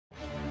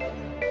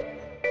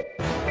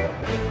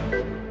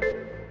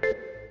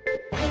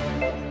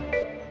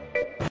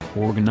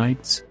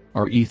Orgonites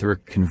are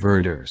etheric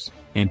converters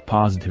and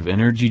positive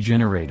energy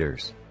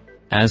generators.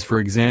 As for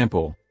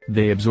example,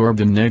 they absorb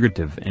the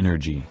negative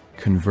energy,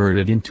 convert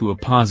it into a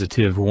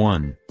positive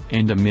one,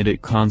 and emit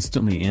it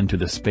constantly into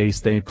the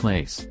space they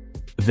place.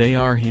 They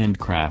are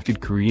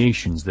handcrafted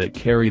creations that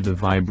carry the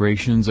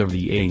vibrations of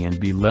the A and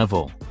B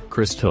level,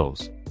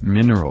 crystals,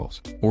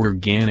 minerals, or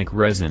organic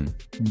resin,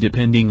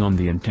 depending on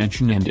the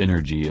intention and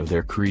energy of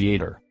their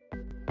creator.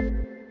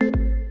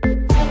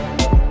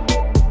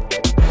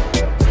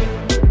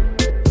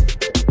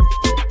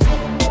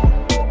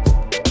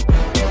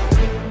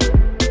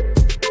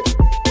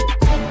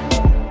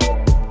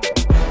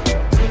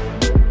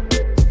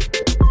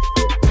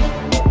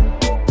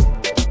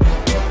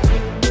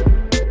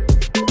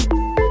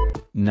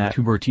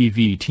 NaTuber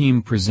TV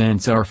team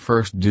presents our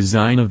first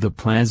design of the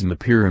plasma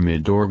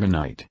pyramid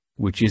Orgonite,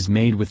 which is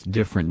made with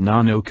different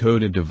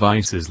nano-coated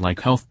devices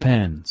like health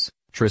pens,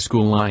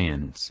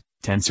 triskelions,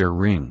 tensor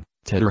ring,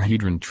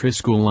 tetrahedron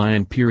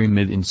triskelion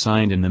pyramid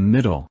inside in the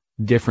middle,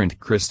 different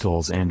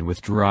crystals and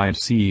with dried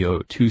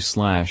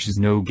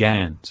CO2/no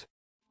GANS.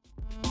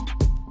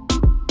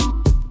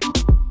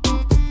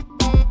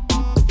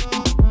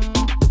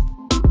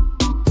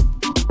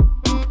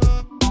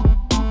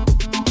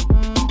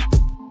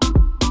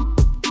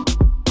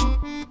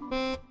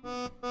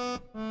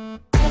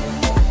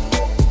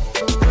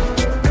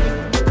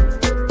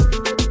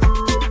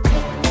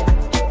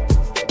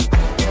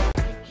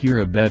 Here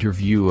a better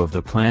view of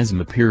the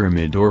plasma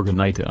pyramid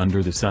Orgonite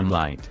under the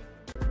sunlight.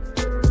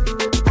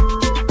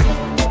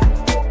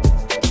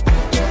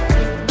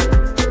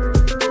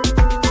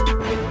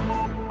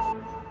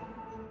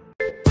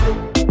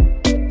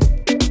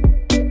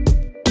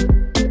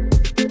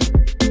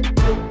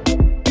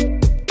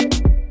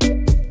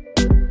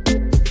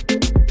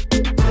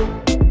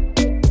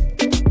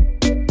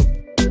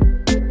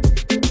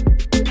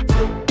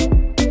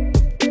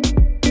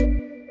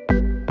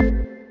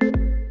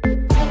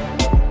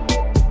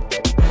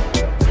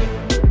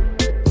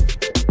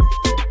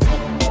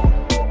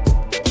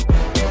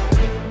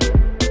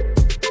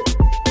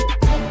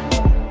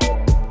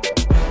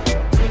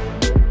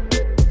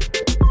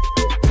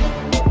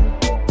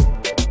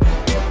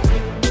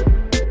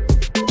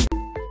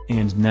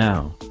 And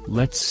now,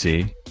 let's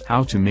see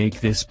how to make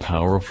this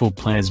powerful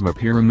plasma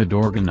pyramid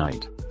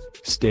Orgonite.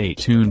 Stay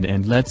tuned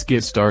and let's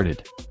get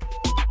started.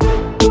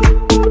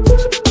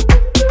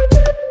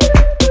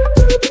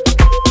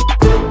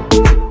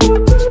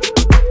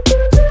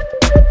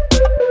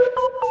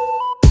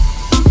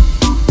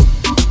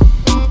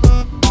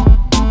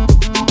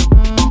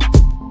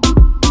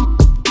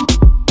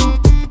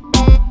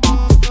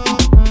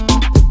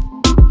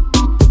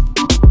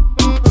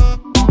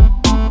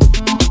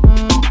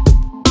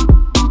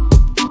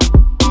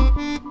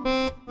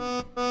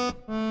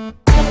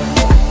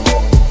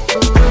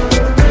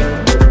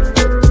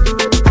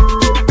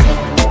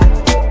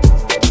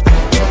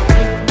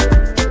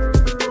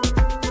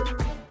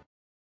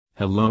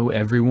 Hello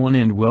everyone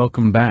and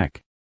welcome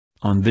back.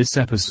 On this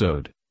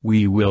episode,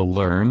 we will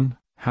learn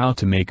how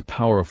to make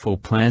powerful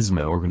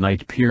plasma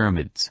Orgonite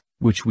pyramids,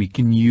 which we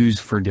can use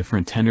for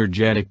different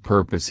energetic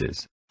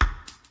purposes.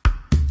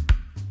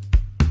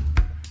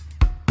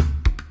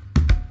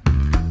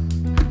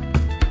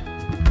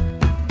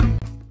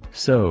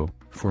 So,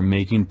 for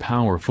making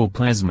powerful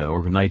plasma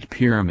Orgonite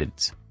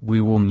pyramids,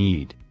 we will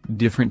need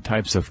different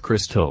types of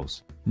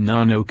crystals,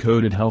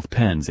 nano-coated health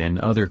pens and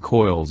other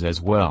coils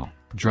as well,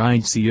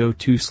 dried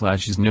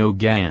CO2/no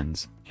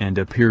GANS, and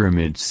a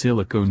pyramid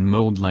silicone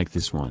mold like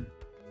this one.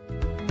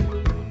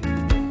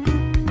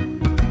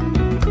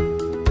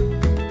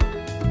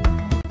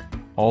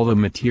 All the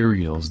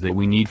materials that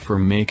we need for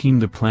making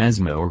the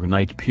plasma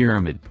Orgonite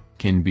pyramid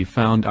can be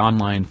found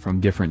online from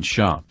different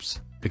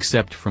shops,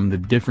 except from the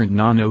different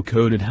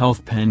nano-coated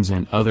health pens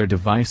and other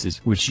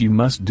devices, which you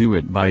must do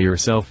it by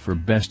yourself for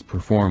best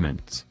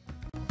performance.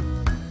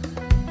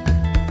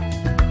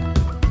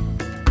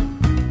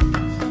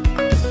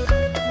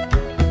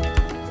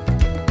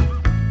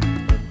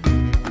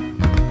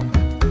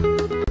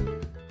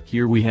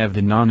 Here we have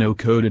the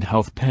nano-coated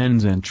health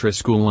pens and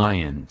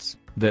triskelions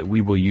that we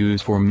will use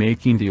for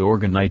making the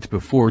Orgonite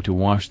before to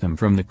wash them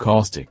from the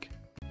caustic.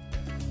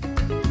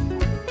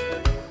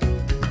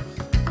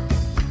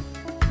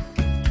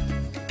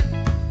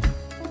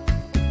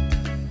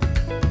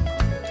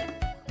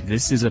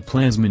 This is a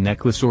plasma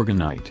necklace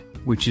Orgonite,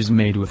 which is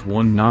made with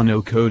one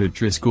nano-coated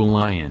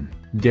triskelion,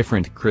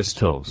 different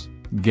crystals,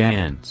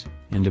 GANS,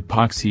 and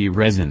epoxy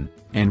resin,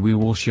 and we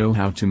will show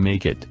how to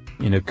make it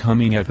in a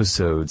coming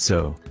episode,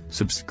 so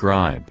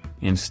subscribe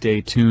and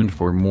stay tuned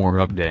for more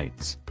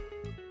updates.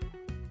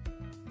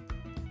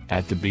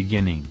 At the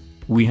beginning,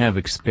 we have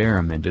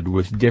experimented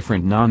with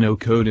different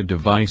nano-coated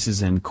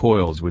devices and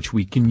coils which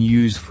we can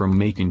use for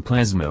making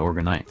plasma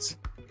Orgonites.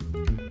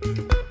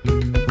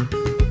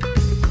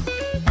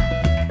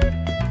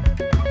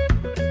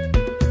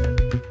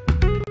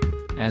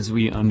 As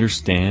we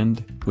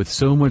understand, with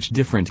so much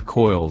different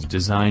coils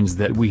designs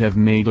that we have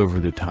made over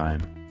the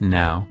time,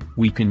 Now,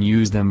 we can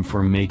use them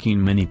for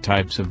making many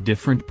types of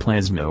different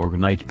plasma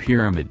orgonite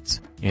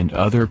pyramids, and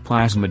other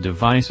plasma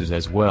devices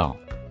as well.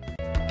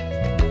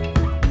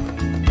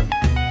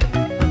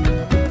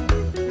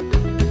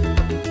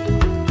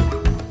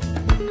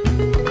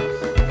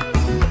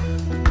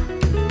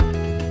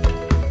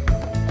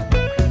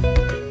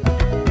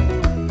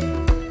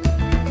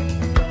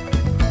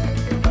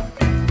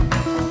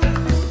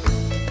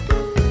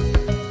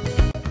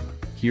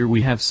 Here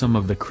we have some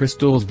of the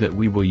crystals that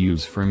we will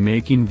use for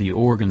making the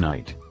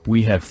Orgonite.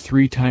 We have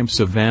 3 types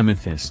of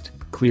amethyst,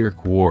 clear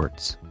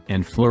quartz,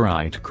 and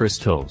fluorite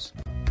crystals.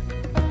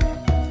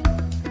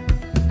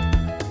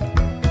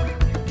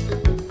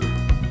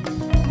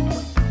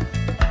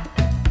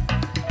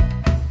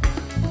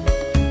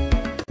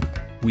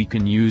 We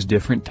can use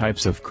different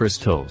types of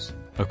crystals,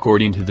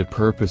 according to the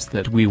purpose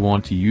that we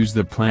want to use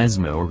the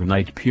plasma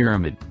orgonite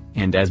pyramid,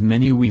 and as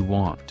many we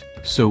want,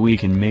 so we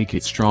can make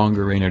it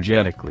stronger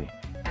energetically.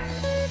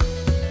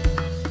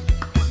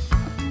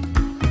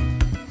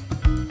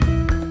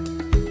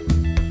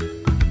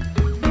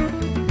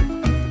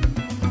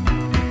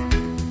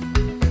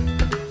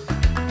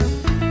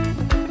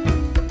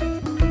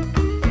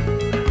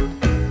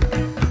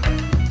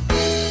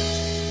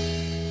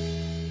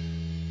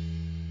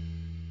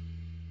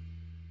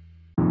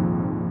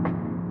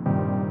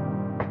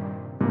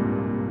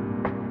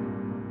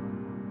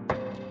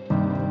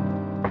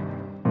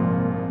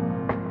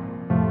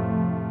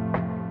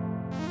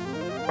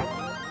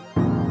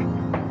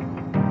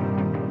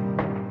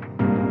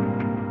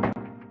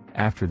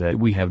 After that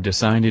we have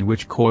decided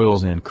which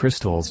coils and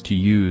crystals to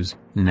use.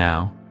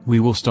 Now, we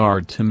will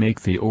start to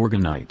make the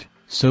Orgonite.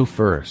 So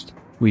first,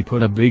 we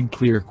put a big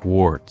clear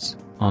quartz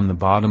on the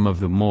bottom of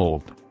the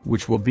mold,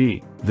 which will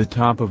be the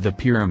top of the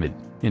pyramid,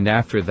 and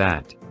after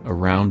that,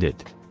 around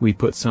it, we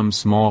put some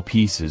small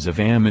pieces of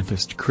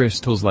amethyst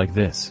crystals like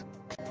this.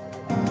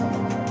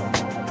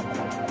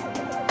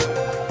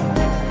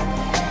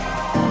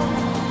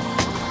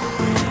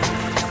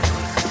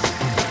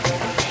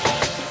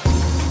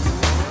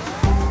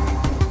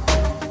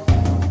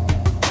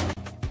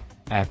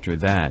 After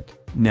that,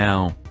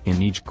 now,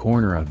 in each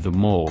corner of the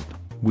mold,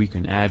 we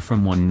can add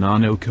from 1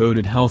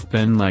 nano-coated health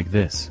pen like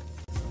this.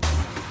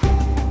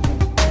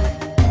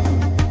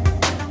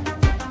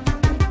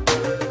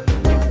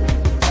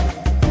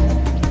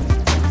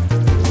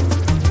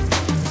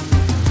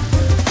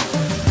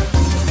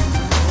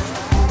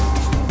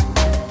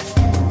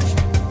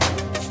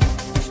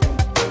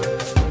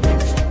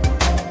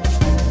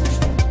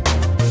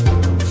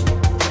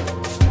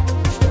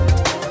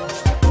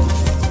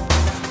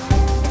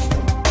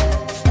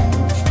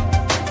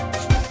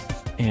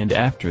 And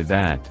after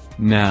that,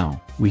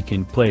 now, we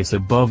can place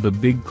above the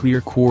big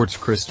clear quartz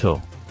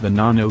crystal, the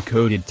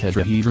nano-coated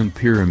tetrahedron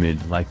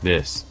pyramid like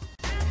this.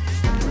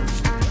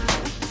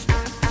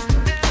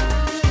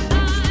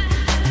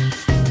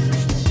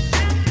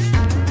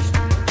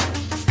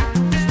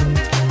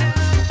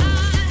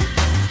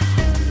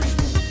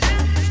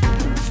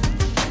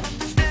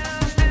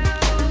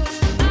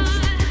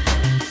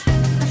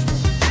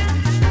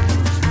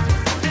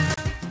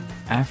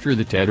 After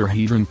the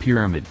tetrahedron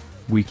pyramid,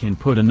 we can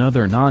put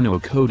another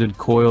nano-coated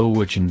coil,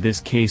 which in this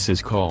case is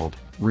called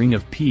Ring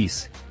of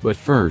Peace, but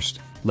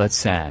first,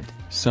 let's add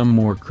some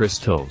more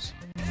crystals.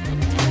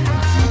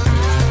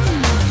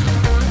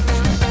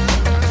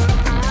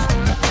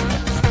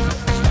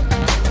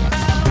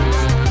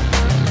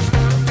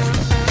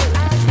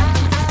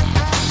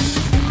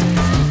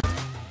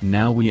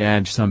 Now we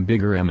add some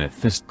bigger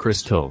amethyst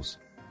crystals.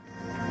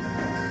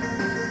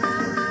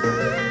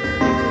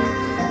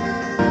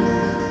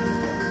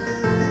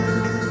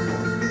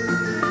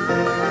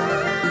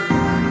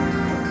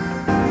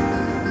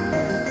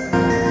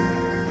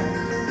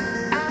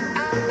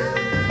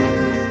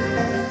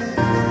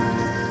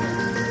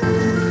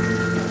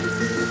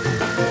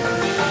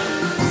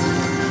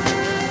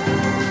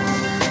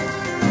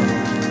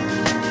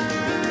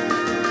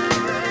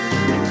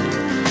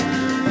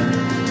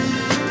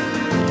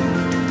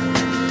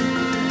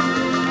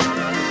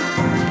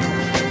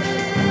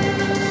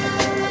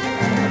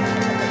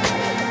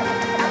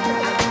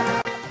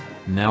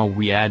 Now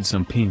we add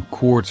some pink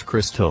quartz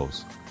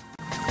crystals.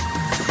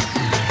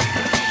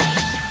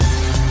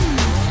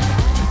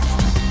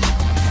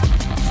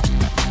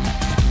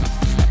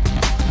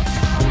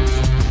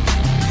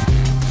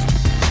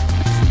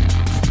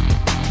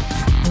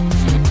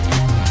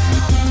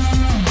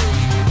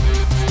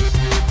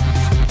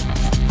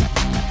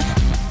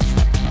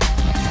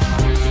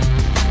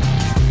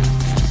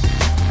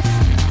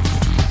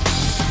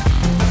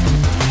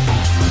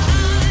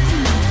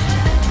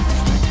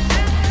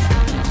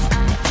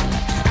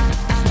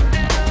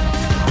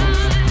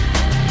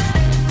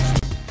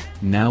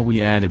 Now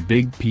we add a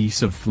big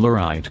piece of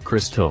fluorite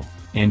crystal,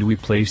 and we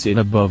place it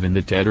above in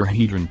the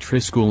tetrahedron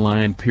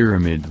triskelion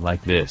pyramid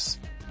like this.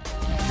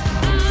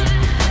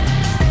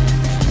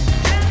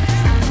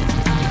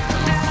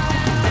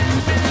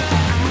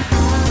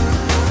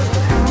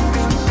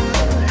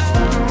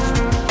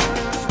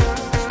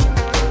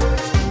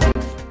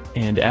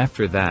 And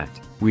after that,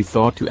 we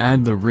thought to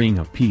add the ring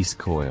of peace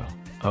coil,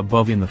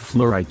 above in the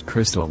fluorite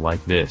crystal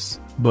like this,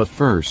 but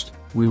first,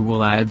 we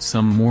will add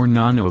some more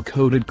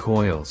nano-coated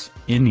coils,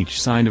 in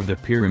each side of the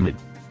pyramid.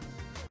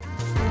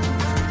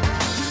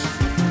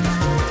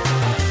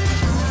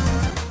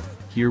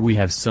 Here we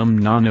have some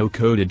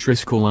nano-coated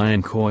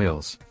triskelion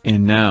coils,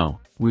 and now,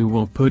 we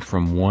will put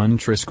from one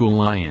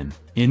triskelion,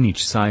 in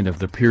each side of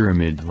the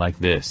pyramid like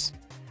this.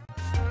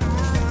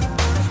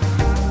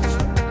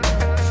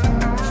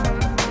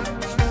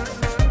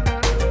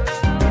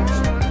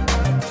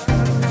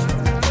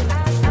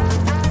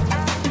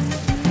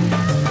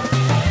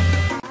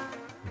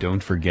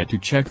 Don't forget to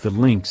check the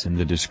links in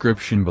the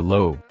description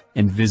below,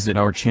 and visit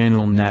our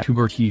channel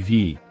NaTuber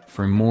TV,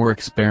 for more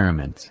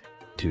experiments,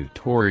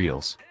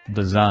 tutorials,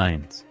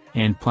 designs,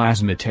 and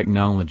plasma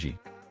technology.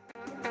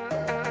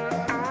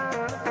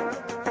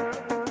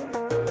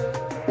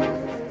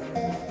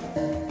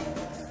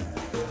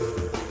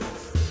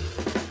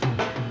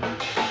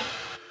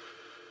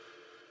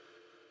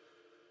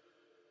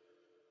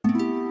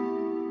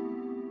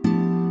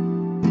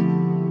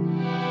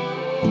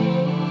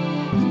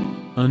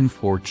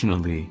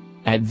 Unfortunately,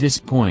 at this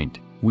point,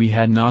 we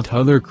had not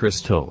other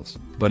crystals,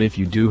 but if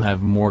you do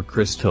have more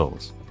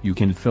crystals, you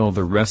can fill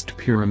the rest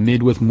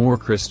pyramid with more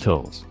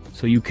crystals,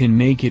 so you can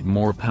make it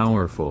more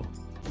powerful.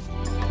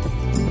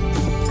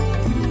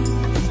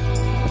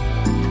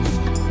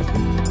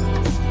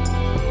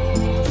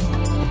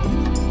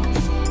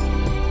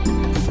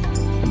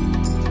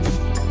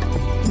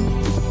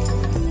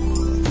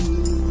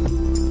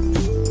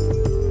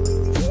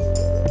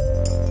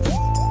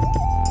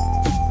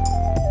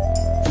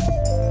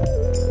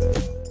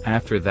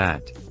 After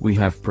that, we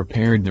have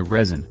prepared the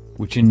resin,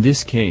 which in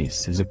this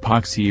case is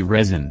epoxy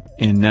resin,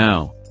 and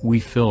now,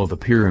 we fill the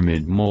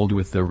pyramid mold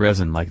with the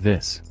resin like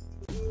this.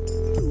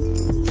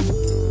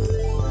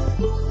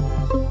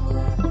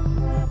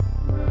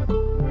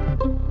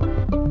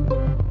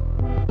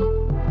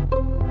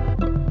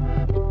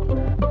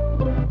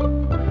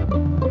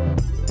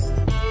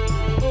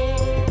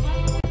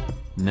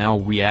 Now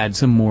we add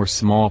some more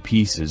small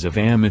pieces of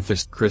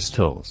amethyst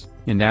crystals,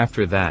 and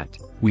after that,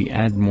 we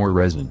add more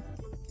resin.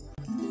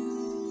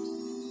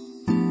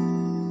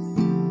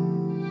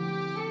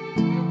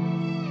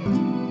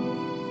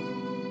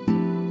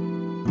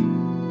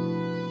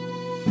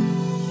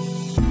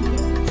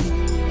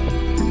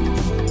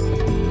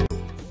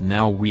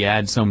 Now we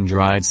add some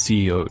dried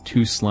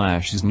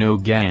CO2/no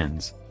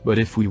GANS, but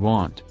if we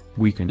want,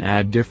 we can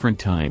add different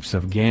types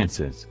of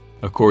GANSes,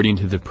 according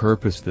to the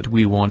purpose that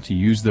we want to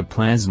use the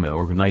plasma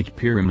Orgonite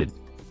pyramid.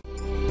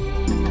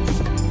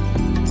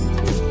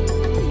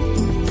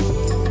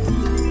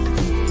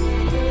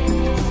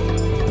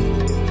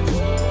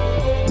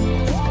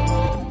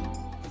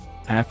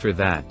 After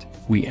that,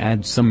 we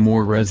add some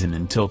more resin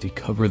until to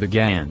cover the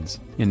GANS,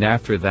 and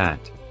after that,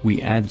 we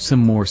add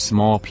some more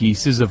small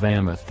pieces of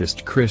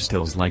amethyst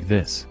crystals like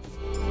this.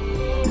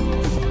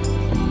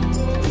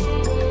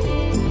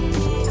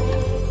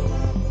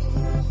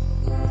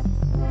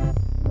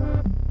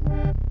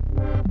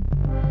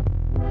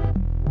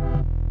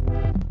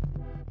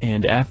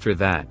 And after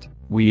that,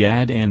 we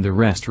add the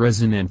rest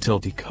resin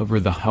until to cover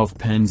the half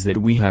pens that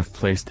we have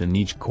placed in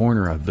each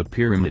corner of the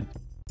pyramid.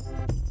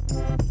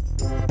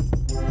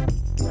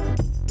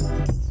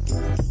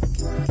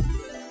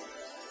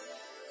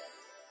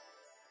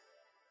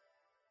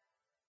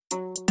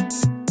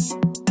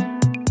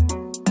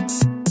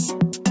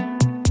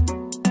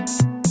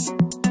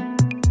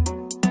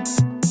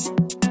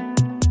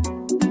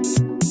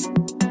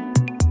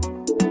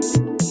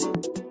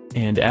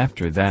 And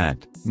after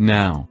that,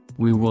 now,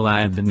 we will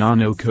add the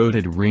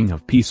nano-coated ring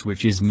of peace,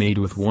 which is made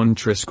with one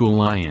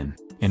triskelion,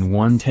 and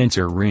one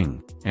tensor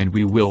ring, and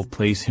we will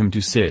place him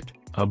to sit,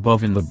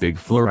 above in the big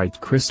fluorite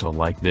crystal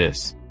like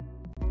this.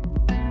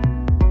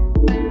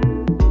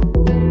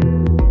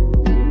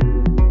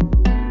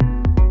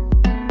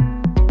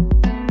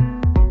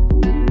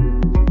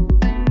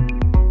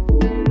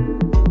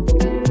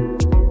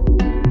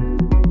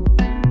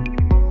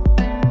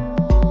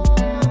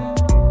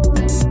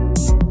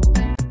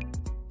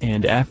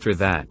 And after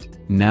that,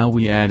 now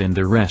we add in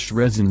the rest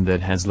resin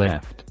that has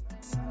left.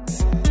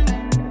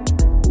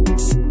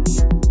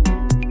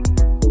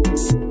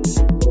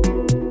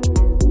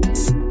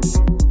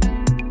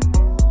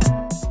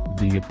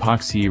 The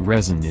epoxy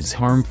resin is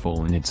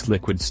harmful in its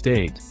liquid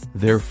state,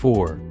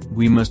 therefore,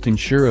 we must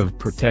ensure of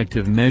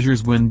protective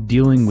measures when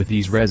dealing with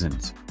these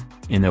resins.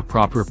 In a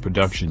proper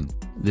production,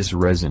 this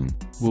resin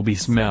will be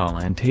smell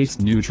and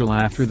taste neutral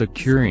after the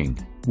curing,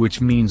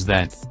 which means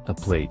that a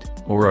plate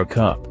or a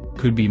cup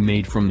could be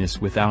made from this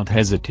without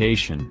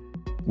hesitation.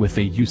 With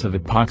the use of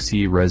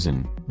epoxy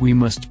resin, we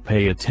must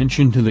pay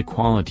attention to the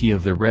quality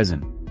of the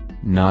resin.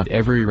 Not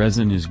every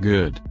resin is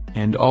good,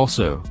 and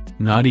also,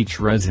 not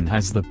each resin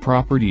has the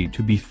property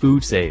to be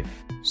food safe,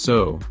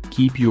 so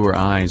keep your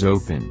eyes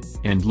open,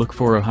 and look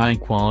for a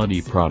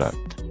high-quality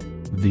product.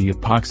 The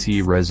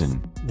epoxy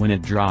resin, when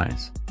it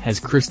dries, has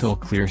crystal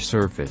clear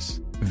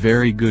surface,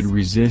 very good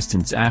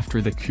resistance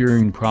after the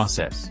curing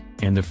process,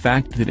 and the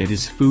fact that it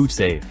is food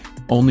safe,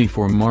 only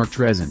for marked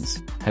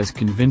resins, has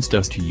convinced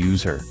us to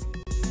use her.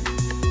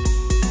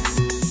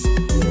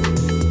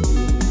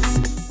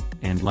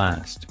 And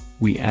last,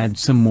 we add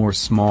some more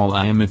small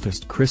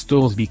amethyst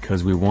crystals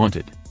because we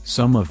wanted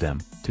some of them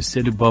to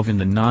sit above in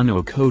the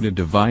nano-coated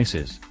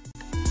devices.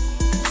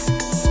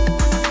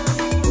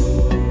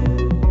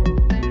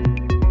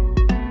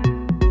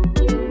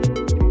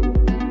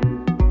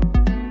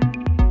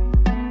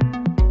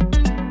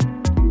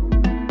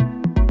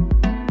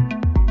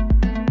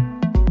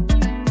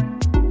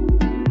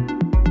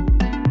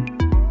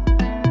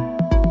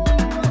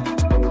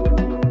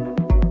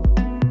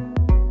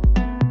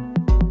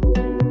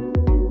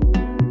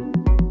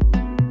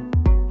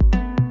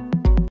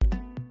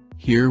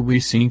 Here we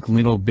sink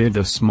little bit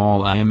of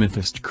small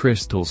amethyst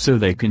crystals so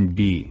they can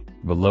be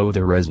below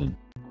the resin.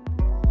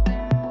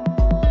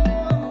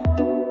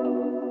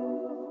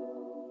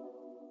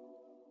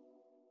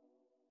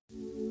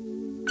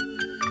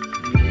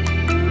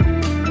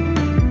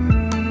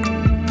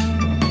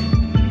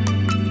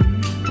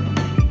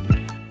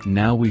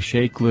 Now we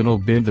shake little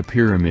bit the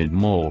pyramid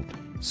mold,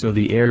 so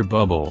the air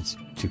bubbles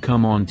to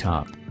come on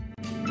top.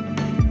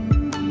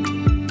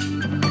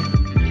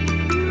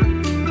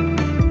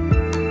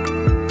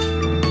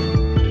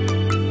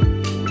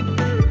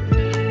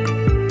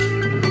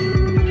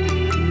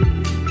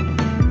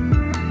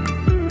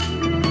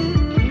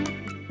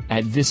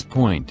 At this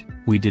point,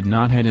 we did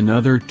not add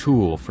another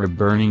tool for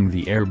burning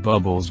the air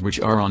bubbles which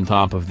are on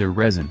top of the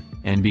resin,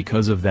 and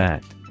because of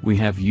that, we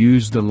have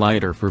used the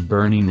lighter for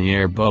burning the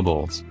air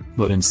bubbles,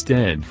 but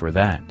instead for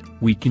that,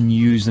 we can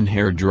use an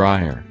hair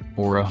dryer,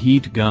 or a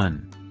heat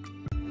gun.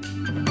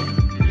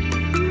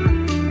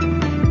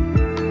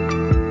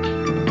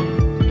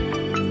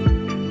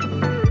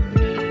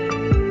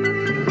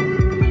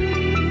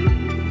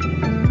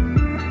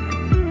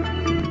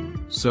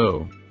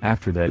 So,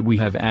 after that we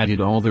have added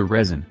all the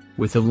resin,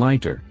 with a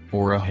lighter,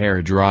 or a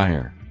hair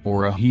dryer,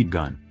 or a heat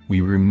gun,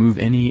 we remove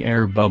any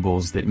air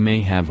bubbles that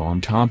may have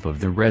on top of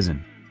the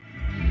resin.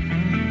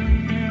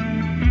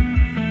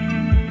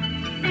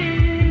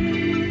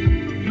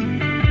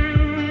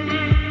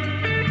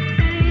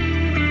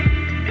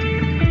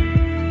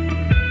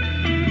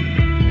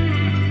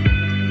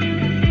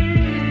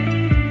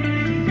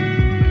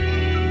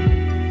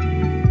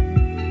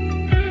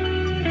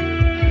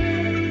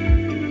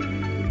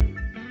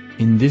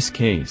 In this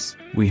case,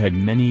 we had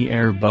many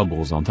air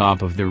bubbles on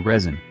top of the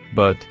resin,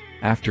 but,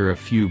 after a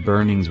few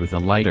burnings with a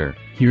lighter,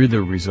 here are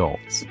the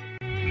results.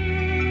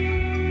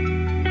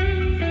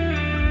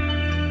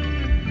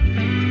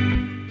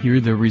 Here are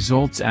the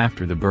results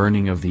after the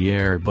burning of the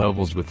air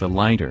bubbles with the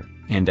lighter,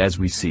 and as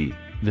we see,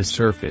 the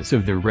surface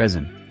of the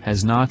resin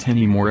has not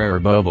any more air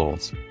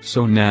bubbles,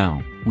 so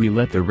now, we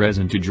let the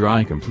resin to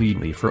dry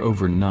completely for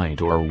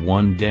overnight or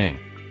one day.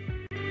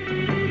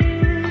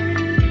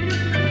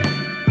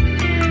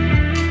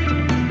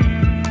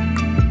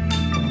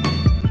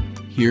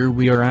 Here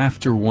we are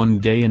after one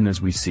day, and as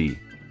we see,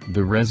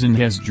 the resin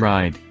has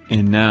dried,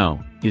 and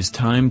now, is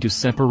time to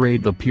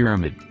separate the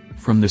pyramid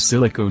from the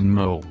silicone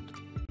mold.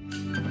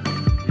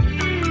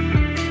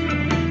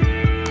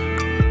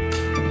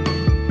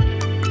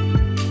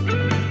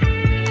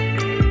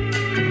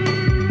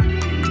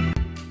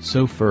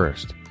 So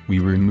first, we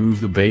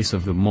remove the base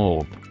of the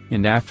mold,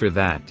 and after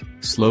that,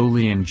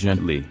 slowly and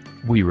gently,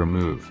 we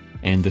remove,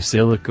 and the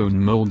silicone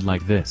mold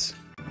like this.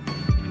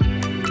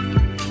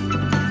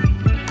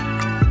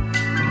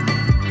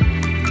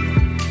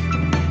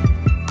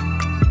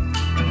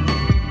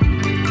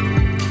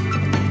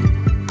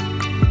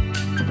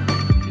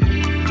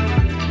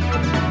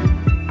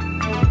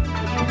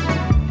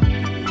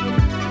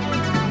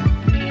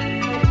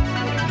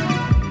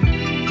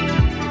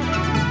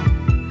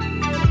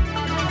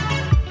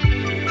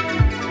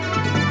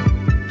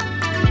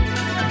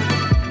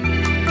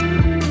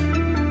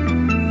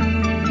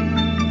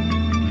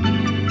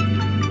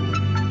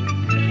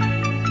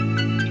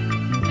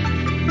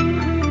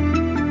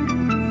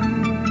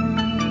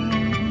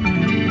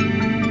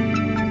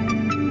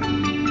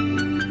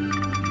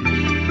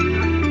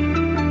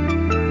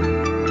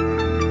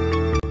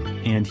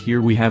 And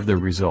here we have the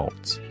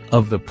results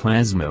of the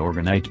plasma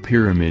orgonite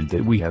pyramid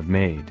that we have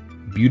made.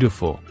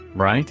 Beautiful,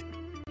 right?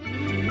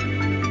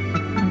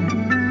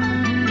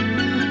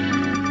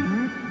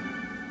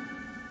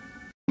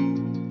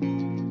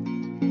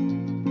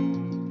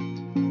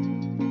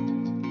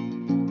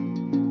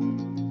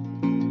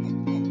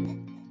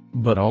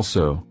 But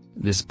also,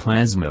 this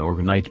plasma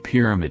orgonite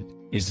pyramid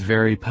is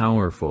very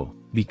powerful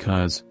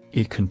because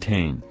it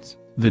contains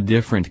the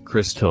different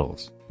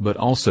crystals, but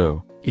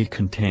also it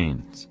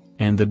contains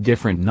and the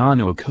different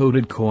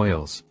nano-coated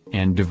coils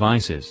and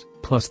devices,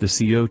 plus the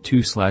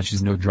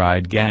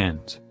CO2/no-dried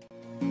GANS.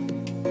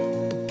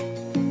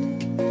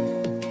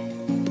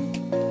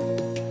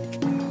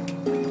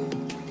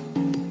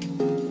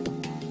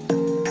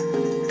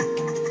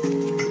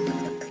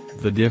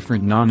 The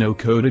different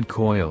nano-coated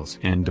coils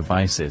and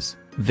devices,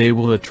 they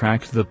will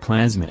attract the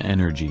plasma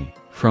energy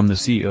from the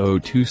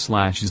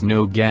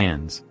CO2/no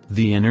GANS,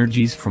 the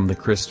energies from the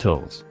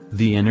crystals,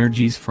 the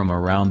energies from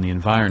around the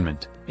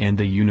environment, and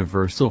the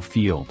universal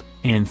field,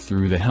 and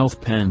through the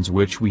health pens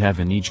which we have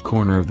in each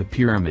corner of the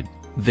pyramid,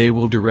 they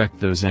will direct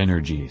those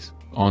energies,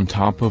 on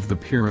top of the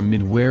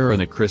pyramid where are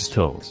the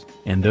crystals,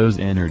 and those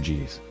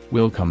energies,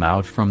 will come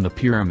out from the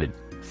pyramid,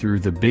 through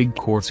the big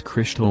quartz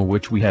crystal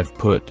which we have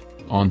put,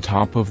 on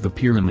top of the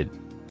pyramid.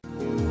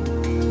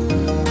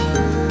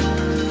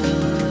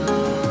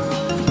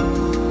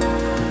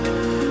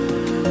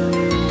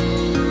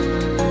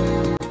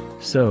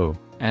 So,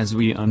 as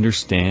we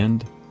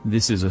understand,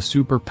 this is a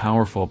super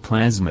powerful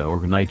plasma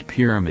orgonite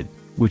pyramid,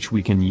 which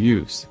we can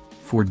use,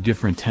 for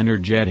different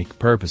energetic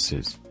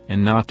purposes,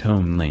 and not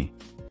only.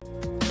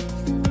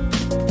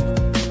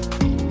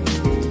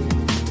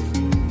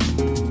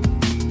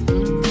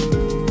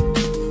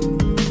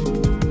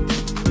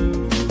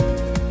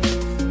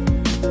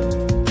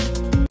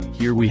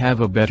 Here we have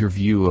a better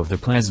view of the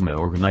plasma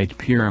orgonite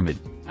pyramid,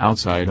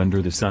 outside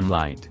under the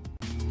sunlight.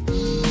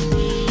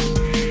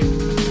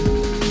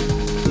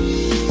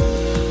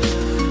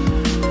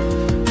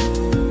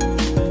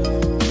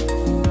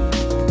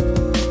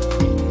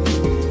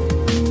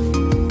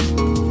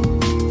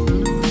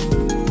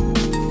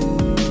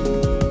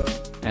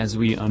 As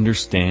we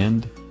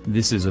understand,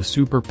 this is a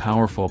super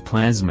powerful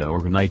plasma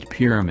orgonite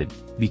pyramid,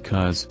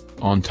 because,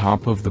 on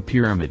top of the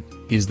pyramid,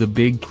 is the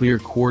big clear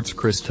quartz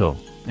crystal,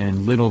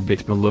 and little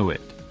bit below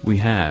it, we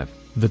have,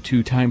 the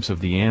two types of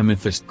the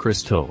amethyst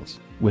crystals,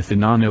 with the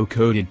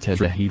nano-coated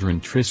tetrahedron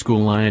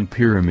triskelion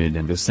pyramid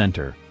in the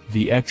center,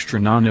 the extra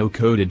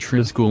nano-coated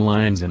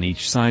triskelions in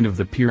each side of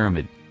the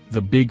pyramid,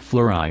 the big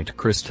fluorite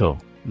crystal,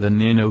 the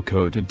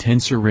nano-coated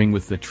tensor ring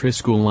with the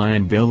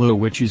triskelion below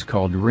which is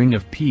called ring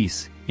of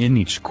peace. In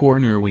each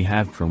corner we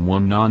have from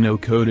one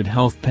nano-coated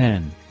health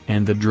pen,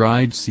 and the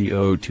dried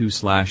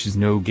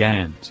CO2/no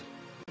GANS.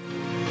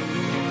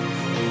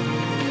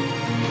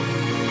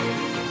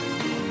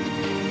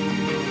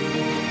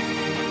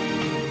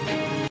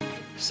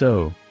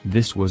 So,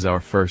 this was our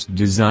first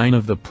design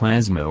of the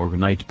plasma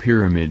orgonite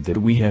pyramid that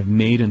we have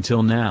made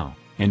until now,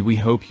 and we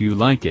hope you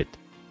like it.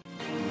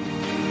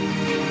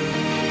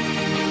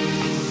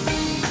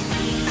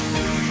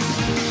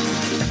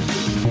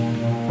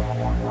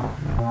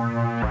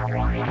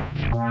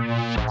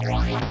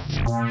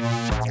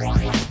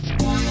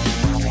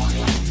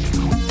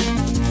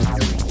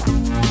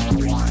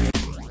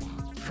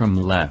 From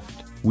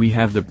left, we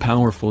have the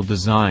powerful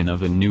design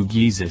of a new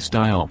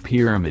Giza-style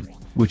pyramid,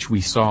 which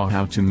we saw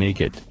how to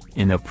make it,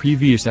 in a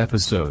previous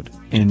episode,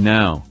 and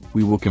now,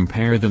 we will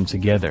compare them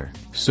together,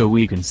 so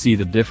we can see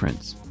the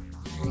difference.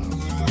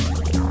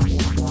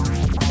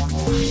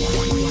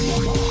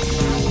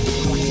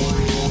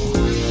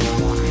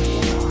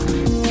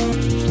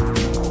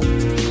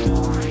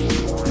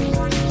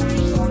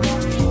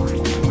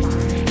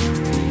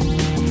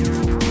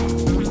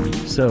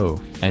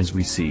 So, as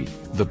we see,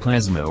 the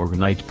plasma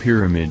orgonite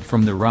pyramid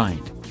from the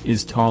right,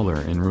 is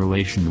taller in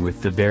relation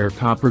with the bare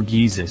copper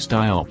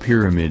Giza-style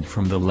pyramid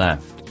from the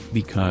left,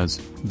 because,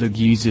 the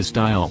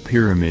Giza-style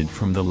pyramid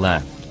from the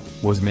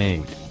left, was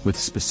made, with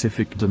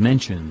specific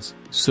dimensions,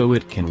 so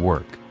it can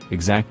work,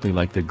 exactly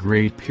like the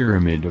Great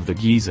Pyramid of the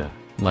Giza,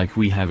 like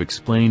we have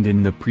explained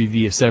in the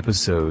previous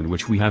episode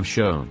which we have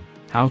shown,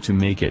 how to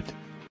make it.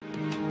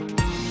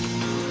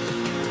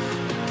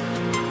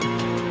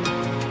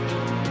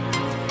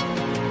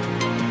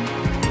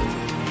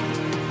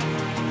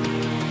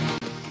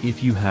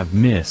 If you have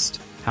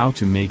missed, how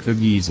to make the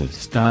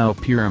Giza-style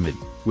pyramid,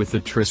 with the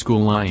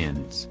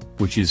triskelions,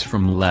 which is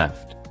from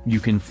left, you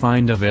can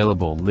find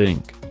available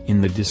link,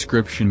 in the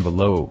description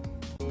below.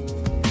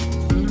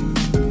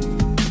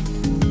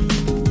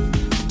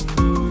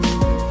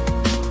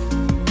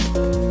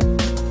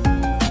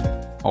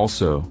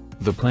 Also,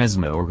 the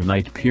plasma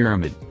orgonite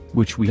pyramid,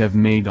 which we have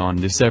made on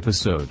this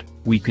episode,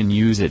 we can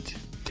use it,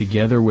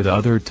 together with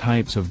other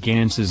types of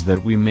GANSes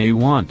that we may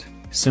want.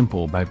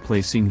 Simple by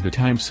placing the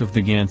types of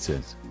the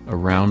GANSes,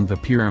 around the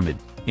pyramid,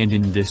 and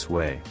in this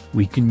way,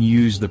 we can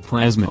use the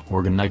plasma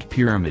orgonite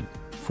pyramid,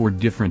 for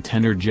different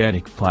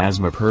energetic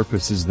plasma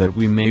purposes that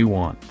we may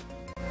want.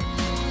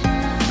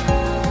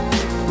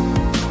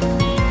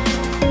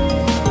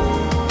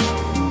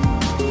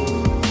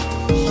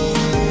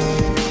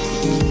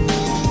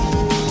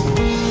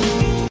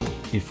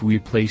 If we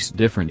place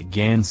different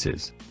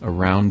GANSes,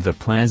 around the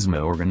plasma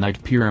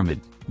orgonite pyramid,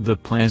 the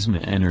plasma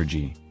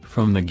energy,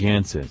 from the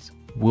GANSes,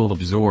 will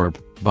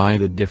absorb, by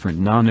the different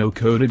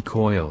nano-coated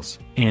coils,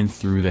 and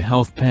through the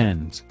health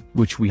pens,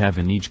 which we have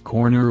in each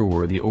corner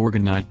or the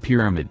orgonite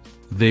pyramid,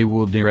 they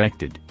will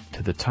directed,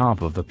 to the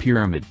top of the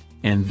pyramid,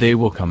 and they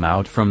will come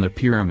out from the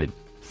pyramid,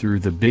 through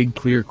the big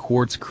clear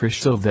quartz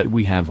crystal that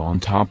we have on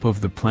top of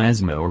the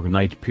plasma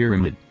orgonite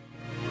pyramid.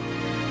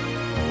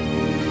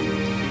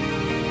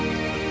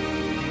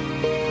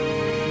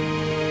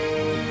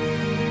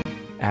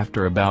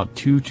 After about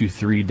 2 to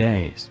 3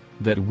 days,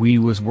 that we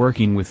was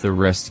working with the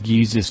rest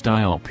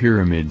Giza-style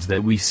pyramids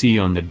that we see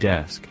on the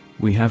desk,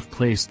 we have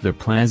placed the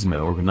plasma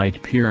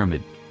orgonite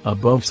pyramid,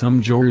 above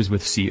some jars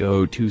with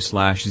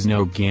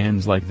CO2/no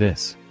GANS like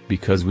this,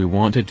 because we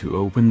wanted to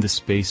open the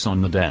space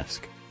on the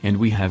desk, and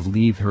we have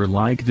leave her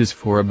like this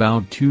for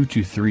about 2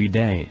 to 3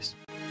 days.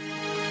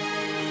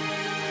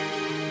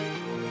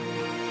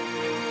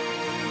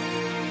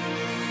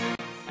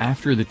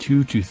 After the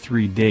 2 to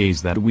 3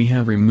 days that we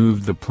have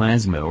removed the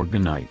plasma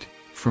orgonite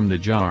from the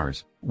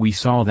jars, we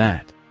saw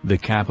that the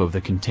cap of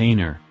the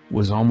container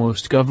was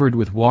almost covered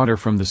with water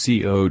from the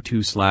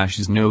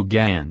CO2/no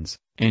GANS,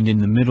 and in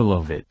the middle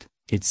of it,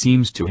 it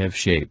seems to have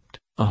shaped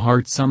a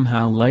heart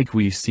somehow like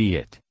we see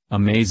it.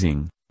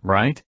 Amazing,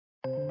 right?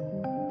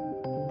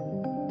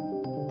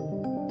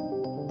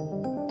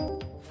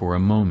 For a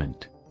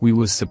moment, we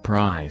was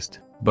surprised,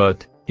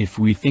 but, if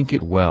we think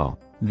it well,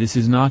 this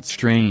is not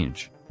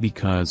strange,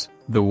 because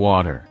the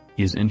water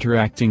is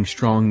interacting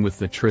strong with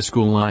the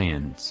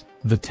triskelions,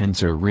 the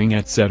tensor ring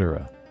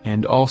etc.,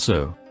 and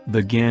also,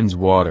 the GANS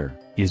water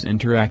is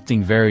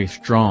interacting very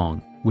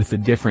strong with the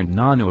different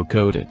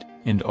nano-coated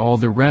and all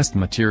the rest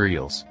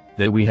materials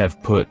that we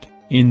have put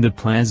in the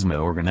plasma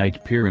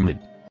orgonite pyramid.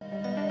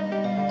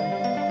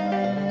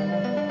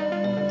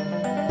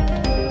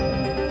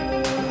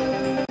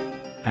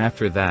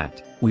 After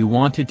that, we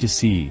wanted to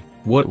see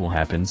what will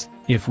happen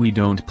if we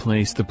don't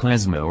place the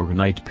plasma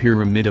orgonite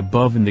pyramid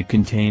above in the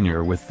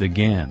container with the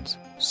GANS.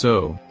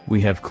 So,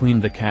 we have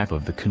cleaned the cap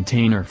of the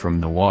container from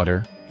the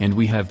water, and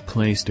we have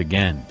placed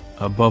again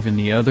above in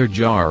the other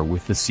jar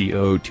with the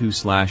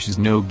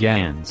CO2/no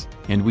GANS,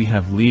 and we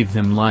have leave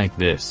them like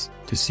this,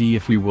 to see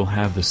if we will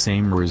have the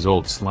same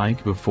results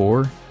like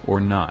before, or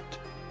not.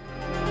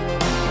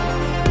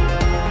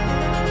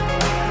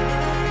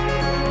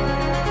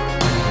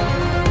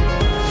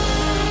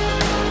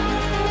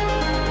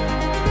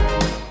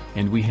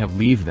 And we have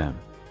leave them,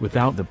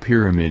 without the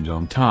pyramid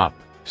on top,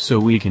 so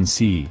we can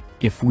see,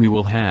 if we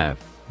will have,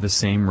 the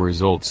same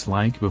results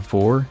like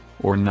before,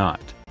 or not.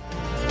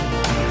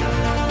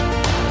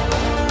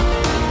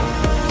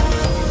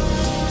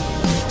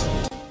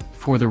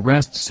 For the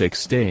rest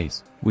 6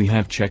 days, we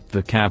have checked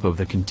the cap of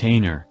the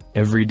container,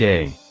 every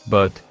day,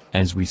 but,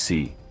 as we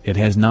see, it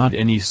has not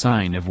any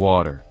sign of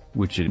water,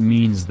 which it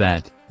means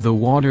that, the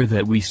water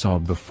that we saw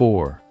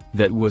before,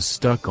 that was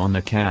stuck on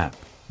the cap,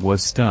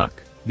 was stuck,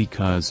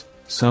 because,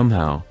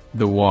 somehow,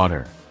 the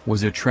water,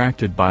 was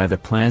attracted by the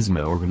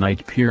plasma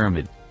orgonite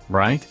pyramid,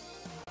 right?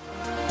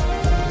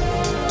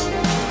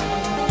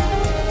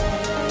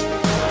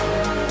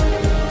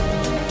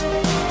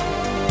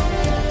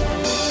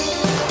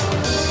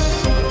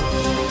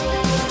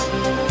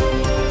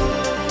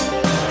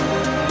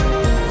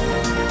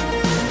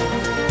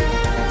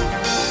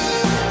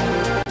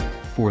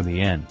 For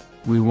the end,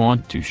 we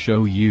want to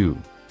show you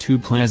 2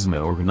 plasma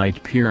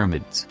orgonite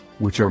pyramids,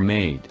 which are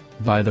made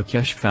by the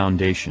Keshe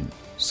Foundation.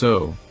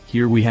 So,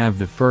 here we have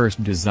the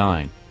first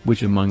design,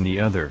 which among the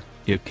other,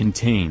 it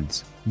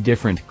contains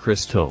different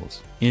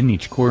crystals. In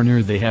each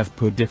corner they have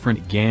put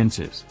different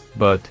GANSes,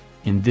 but,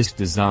 in this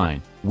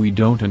design, we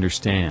don't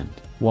understand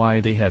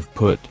why they have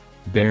put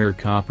bare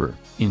copper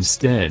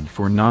instead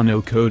for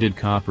nano-coated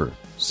copper.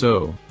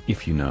 So,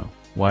 if you know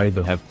why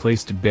they have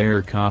placed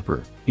bare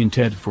copper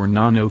instead for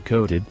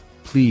nano-coated,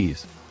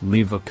 please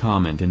leave a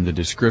comment in the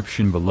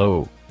description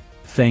below.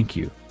 Thank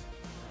you.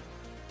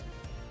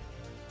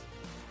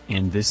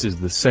 And this is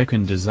the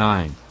second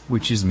design,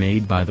 which is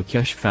made by the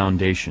Keshe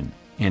Foundation,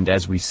 and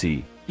as we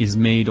see, is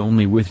made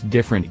only with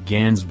different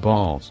GANS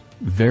balls.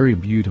 Very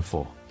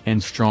beautiful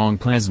and strong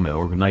plasma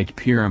orgonite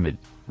pyramid,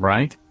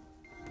 right?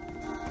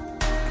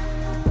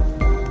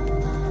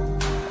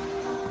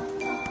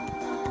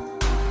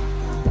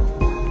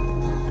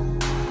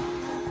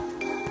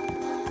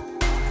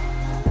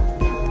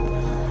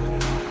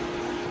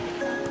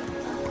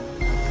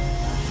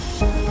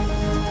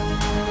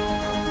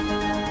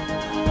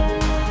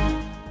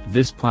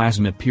 This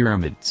plasma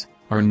pyramids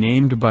are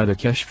named by the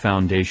Keshe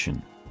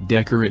Foundation,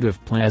 Decorative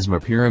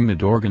Plasma Pyramid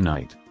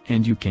Orgonite,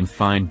 and you can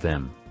find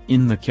them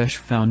in the Keshe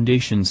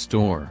Foundation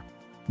store.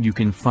 You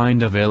can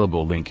find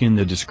available link in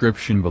the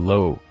description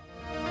below.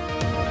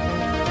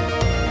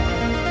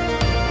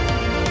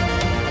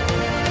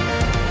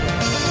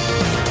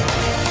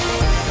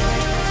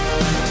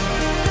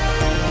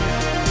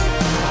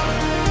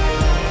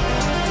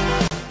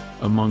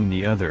 Among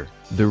the other,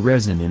 the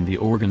resin in the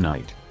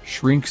Orgonite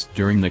shrinks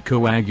during the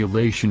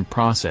coagulation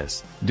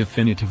process,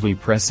 definitively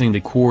pressing the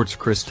quartz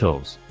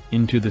crystals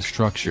into the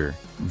structure,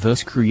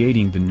 thus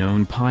creating the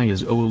known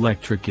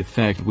piezoelectric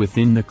effect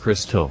within the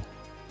crystal.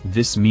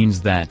 This means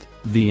that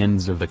the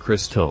ends of the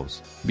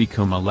crystals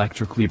become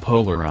electrically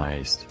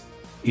polarized.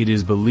 It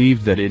is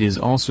believed that it is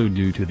also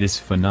due to this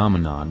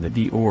phenomenon that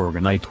the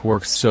Orgonite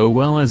works so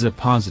well as a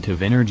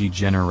positive energy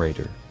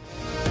generator.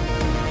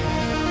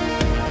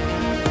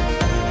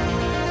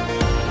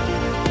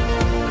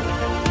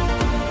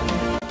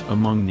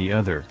 Among the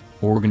other,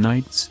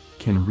 Orgonites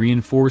can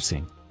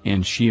reinforcing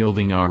and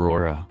shielding our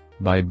aura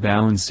by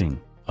balancing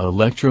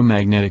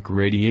electromagnetic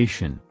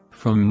radiation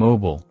from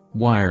mobile,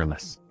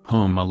 wireless,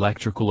 home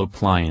electrical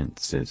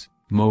appliances,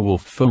 mobile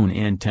phone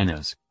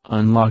antennas,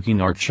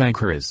 unlocking our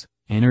chakras,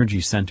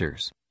 energy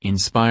centers,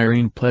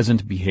 inspiring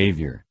pleasant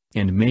behavior,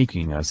 and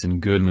making us in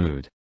good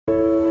mood.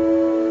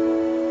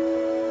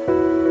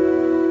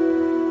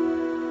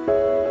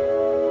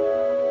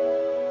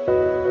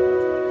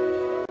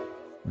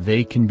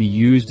 They can be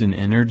used in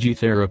energy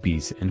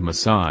therapies and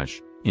massage,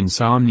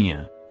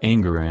 insomnia,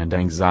 anger and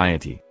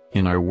anxiety,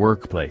 in our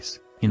workplace,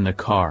 in the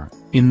car,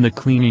 in the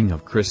cleaning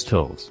of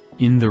crystals,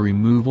 in the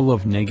removal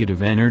of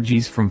negative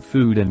energies from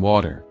food and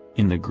water,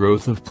 in the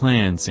growth of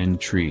plants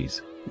and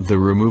trees, the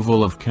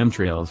removal of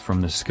chemtrails from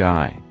the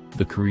sky,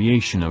 the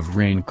creation of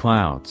rain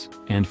clouds,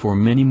 and for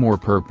many more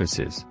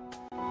purposes.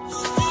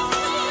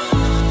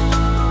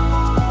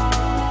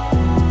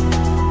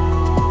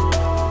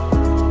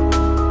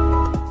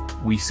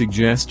 We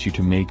suggest you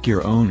to make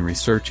your own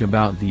research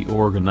about the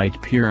Orgonite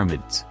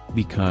pyramids,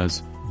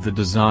 because the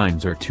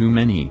designs are too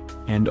many,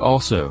 and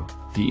also,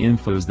 the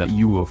infos that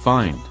you will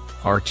find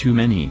are too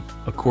many,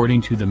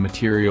 according to the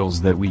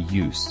materials that we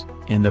use,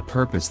 and the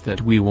purpose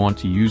that we want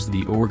to use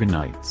the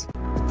Orgonites.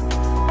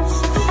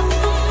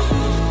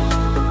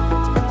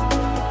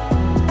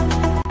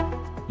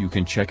 You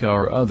can check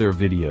our other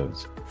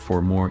videos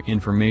for more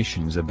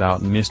informations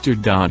about Mr.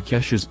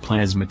 Kesha's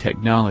plasma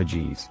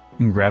technologies,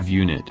 Grav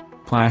unit,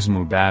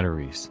 plasma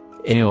batteries,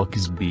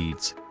 ALKS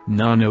beads,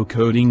 nano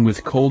coating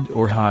with cold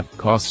or hot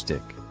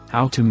caustic,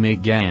 how to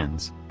make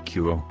GANS,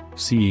 QO,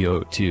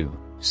 CO2,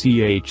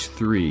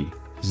 CH3,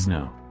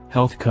 ZNO,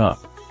 health cup,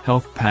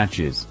 health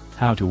patches,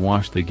 how to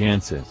wash the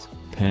GANSes,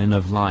 pen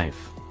of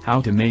life,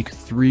 how to make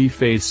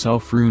 3-phase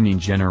self-ruining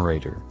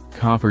generator,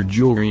 copper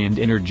jewelry and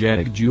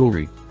energetic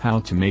jewelry,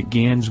 how to make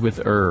GANS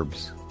with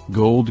herbs,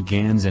 gold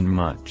GANS and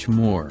much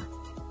more.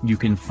 You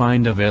can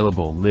find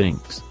available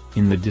links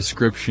in the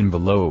description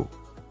below.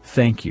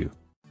 Thank you.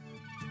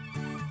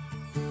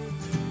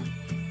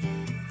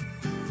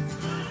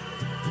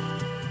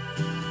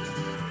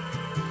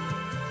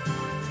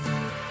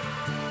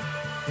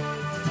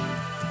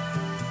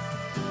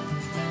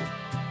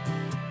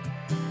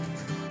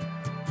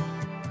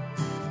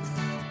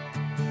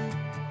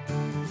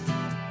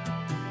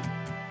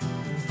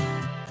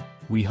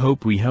 We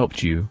hope we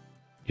helped you.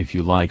 If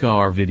you like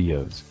our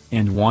videos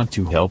and want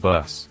to help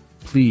us,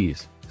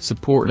 please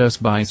support us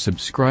by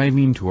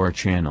subscribing to our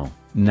channel,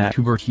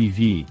 NaTuber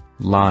TV,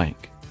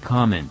 like,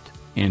 comment,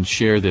 and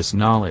share this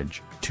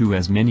knowledge to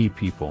as many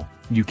people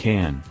you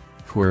can,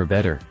 for a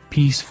better,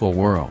 peaceful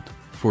world,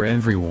 for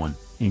everyone,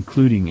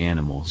 including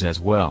animals as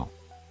well.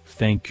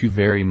 Thank you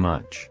very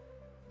much.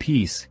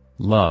 Peace,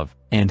 love,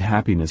 and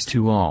happiness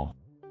to all.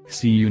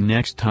 See you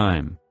next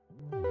time.